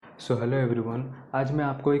So hello everyone. आज मैं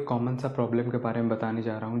आपको एक कॉमन सा प्रॉब्लम के बारे में बताने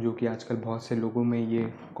जा रहा हूँ जो कि आजकल बहुत से लोगों में ये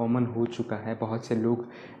कॉमन हो चुका है। बहुत से लोग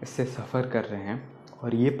इससे सफ़र कर रहे हैं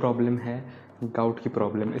और ये प्रॉब्लम है गाउट की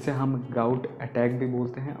प्रॉब्लम। इसे हम गाउट अटैक भी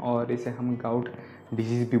बोलते हैं और इसे हम गाउट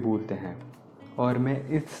डिजीज़ भी बोलते हैं। और मैं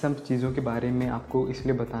इस सब चीज़ों के बारे में आपको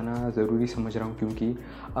इसलिए बताना ज़रूरी समझ रहा हूँ क्योंकि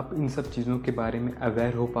आप इन सब चीज़ों के बारे में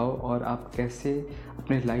अवेयर हो पाओ और आप कैसे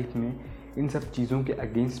अपने लाइफ में इन सब चीज़ों के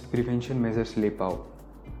अगेंस्ट प्रिवेंशन मेजर्स ले पाओ।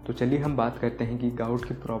 तो चलिए हम बात करते हैं कि गाउट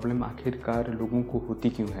की प्रॉब्लम आखिरकार लोगों को होती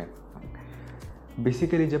क्यों है।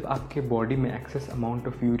 बेसिकली जब आपके बॉडी में excess amount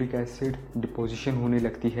of uric acid deposition होने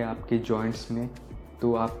लगती है आपके जॉइंट्स में,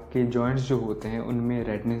 तो आपके जॉइंट्स जो होते हैं उनमें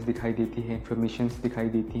रेडनेस दिखाई देती है, इन्फ्लेमेशंस दिखाई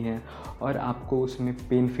देती हैं और आपको उसमें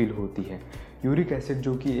पेन फील होती है। यूरिक एसिड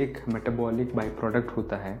जो कि एक मेटाबॉलिक बाई प्रोडक्ट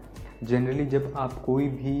होता है, जनरली जब आप कोई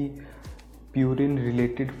भी प्यूरिन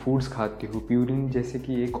रिलेटेड फूड्स खाते हो, प्यूरिन जैसे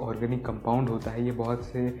कि एक ऑर्गेनिक कंपाउंड होता है, ये बहुत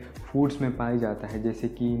से फूड्स में पाया जाता है, जैसे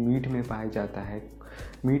कि मीट में पाया जाता है।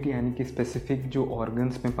 मीट यानी कि स्पेसिफिक जो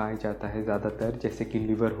ऑर्गन्स में पाया जाता है ज़्यादातर, जैसे कि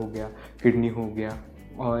लिवर हो गया, किडनी हो गया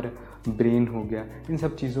और ब्रेन हो गया। इन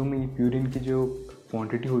सब चीज़ों में ये प्यूरिन की जो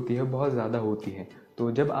क्वांटिटी होती है बहुत ज़्यादा होती है।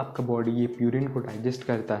 तो जब आपका बॉडी ये प्यूरिन को डाइजेस्ट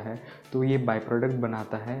करता है तो ये बाई प्रोडक्ट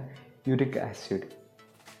बनाता है यूरिक एसिड,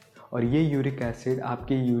 और ये यूरिक एसिड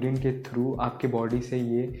आपके यूरिन के थ्रू आपके बॉडी से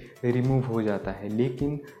ये रिमूव हो जाता है।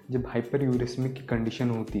 लेकिन जब हाइपर यूरिस्मिक की कंडीशन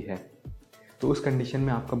होती है तो उस कंडीशन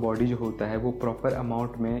में आपका बॉडी जो होता है वो प्रॉपर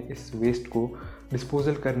अमाउंट में इस वेस्ट को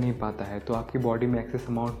डिस्पोजल कर नहीं पाता है। तो आपकी बॉडी में एक्सेस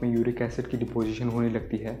अमाउंट में यूरिक एसिड की डिपोजिशन होने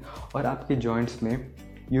लगती है और आपके जॉइंट्स में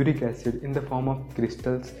uric acid in the form of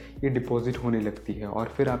crystals ये डिपॉजिट होने लगती है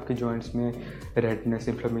और फिर आपके जॉइंट्स में रेडनेस,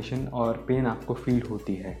 इन्फ्लेमेशन और पेन आपको फील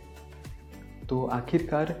होती है। तो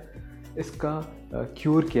आखिरकार इसका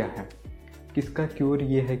क्योर क्या है? किसका क्योर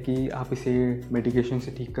ये है कि आप इसे मेडिकेशन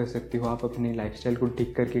से ठीक कर सकते हो, आप अपने लाइफस्टाइल को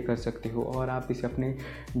ठीक करके कर सकते हो और आप इसे अपने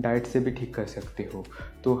डाइट से भी ठीक कर सकते हो।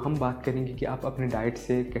 तो हम बात करेंगे कि आप अपने डाइट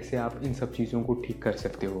से कैसे आप इन सब चीज़ों को ठीक कर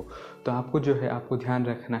सकते हो। तो आपको जो है आपको ध्यान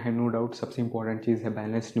रखना है, नो डाउट सबसे इम्पॉर्टेंट चीज़ है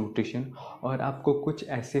बैलेंस न्यूट्रिशन, और आपको कुछ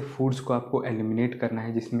ऐसे फूड्स को आपको एलिमिनेट करना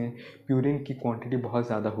है जिसमें प्यूरिन की क्वांटिटी बहुत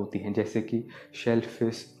ज़्यादा होती है, जैसे कि शेल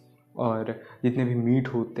फिश और जितने भी मीट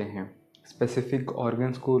होते हैं। स्पेसिफिक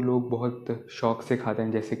ऑर्गन्स को लोग बहुत शौक से खाते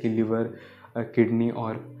हैं, जैसे कि लिवर, किडनी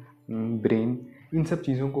और ब्रेन। इन सब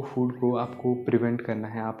चीज़ों को, फूड को आपको प्रिवेंट करना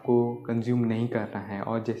है, आपको कंज्यूम नहीं करना है।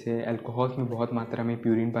 और जैसे अल्कोहल में बहुत मात्रा में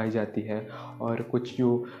प्यूरिन पाई जाती है और कुछ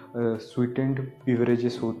जो स्वीटेंड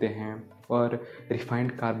बिवरेजेस होते हैं और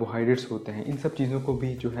रिफाइंड कार्बोहाइड्रेट्स होते हैं, इन सब चीज़ों को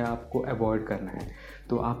भी जो है आपको अवॉइड करना है।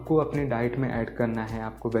 तो आपको अपने डाइट में ऐड करना है,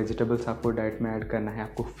 आपको वेजिटेबल्स आपको डाइट में ऐड करना है,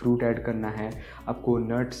 आपको फ्रूट ऐड करना है, आपको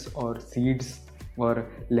नट्स और सीड्स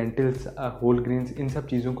और लेंटिल्स, होल ग्रेन्स, इन सब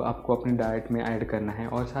चीज़ों को आपको अपने डाइट में ऐड करना है।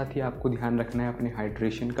 और साथ ही आपको ध्यान रखना है अपने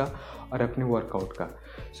हाइड्रेशन का और अपने वर्कआउट का।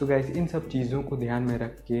 सो गाइस, इन सब चीज़ों को ध्यान में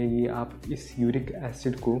रख के ये आप इस यूरिक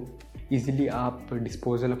एसिड को ईज़िली आप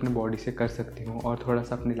डिस्पोजल अपने बॉडी से कर सकते हो और थोड़ा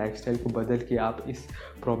सा अपने लाइफस्टाइल को बदल के आप इस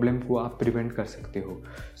प्रॉब्लम को आप प्रिवेंट कर सकते हो।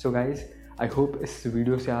 सो गाइस, आई होप इस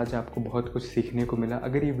वीडियो से आज आपको बहुत कुछ सीखने को मिला।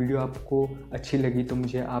 अगर ये वीडियो आपको अच्छी लगी तो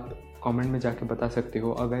मुझे आप कमेंट में जाके बता सकते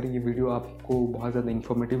हो। अगर ये वीडियो आपको बहुत ज़्यादा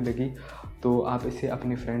इन्फॉर्मेटिव लगी तो आप इसे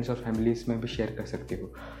अपने फ्रेंड्स और फैमिलीज़ में भी शेयर कर सकते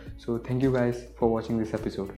हो। So thank you guys for watching this episode.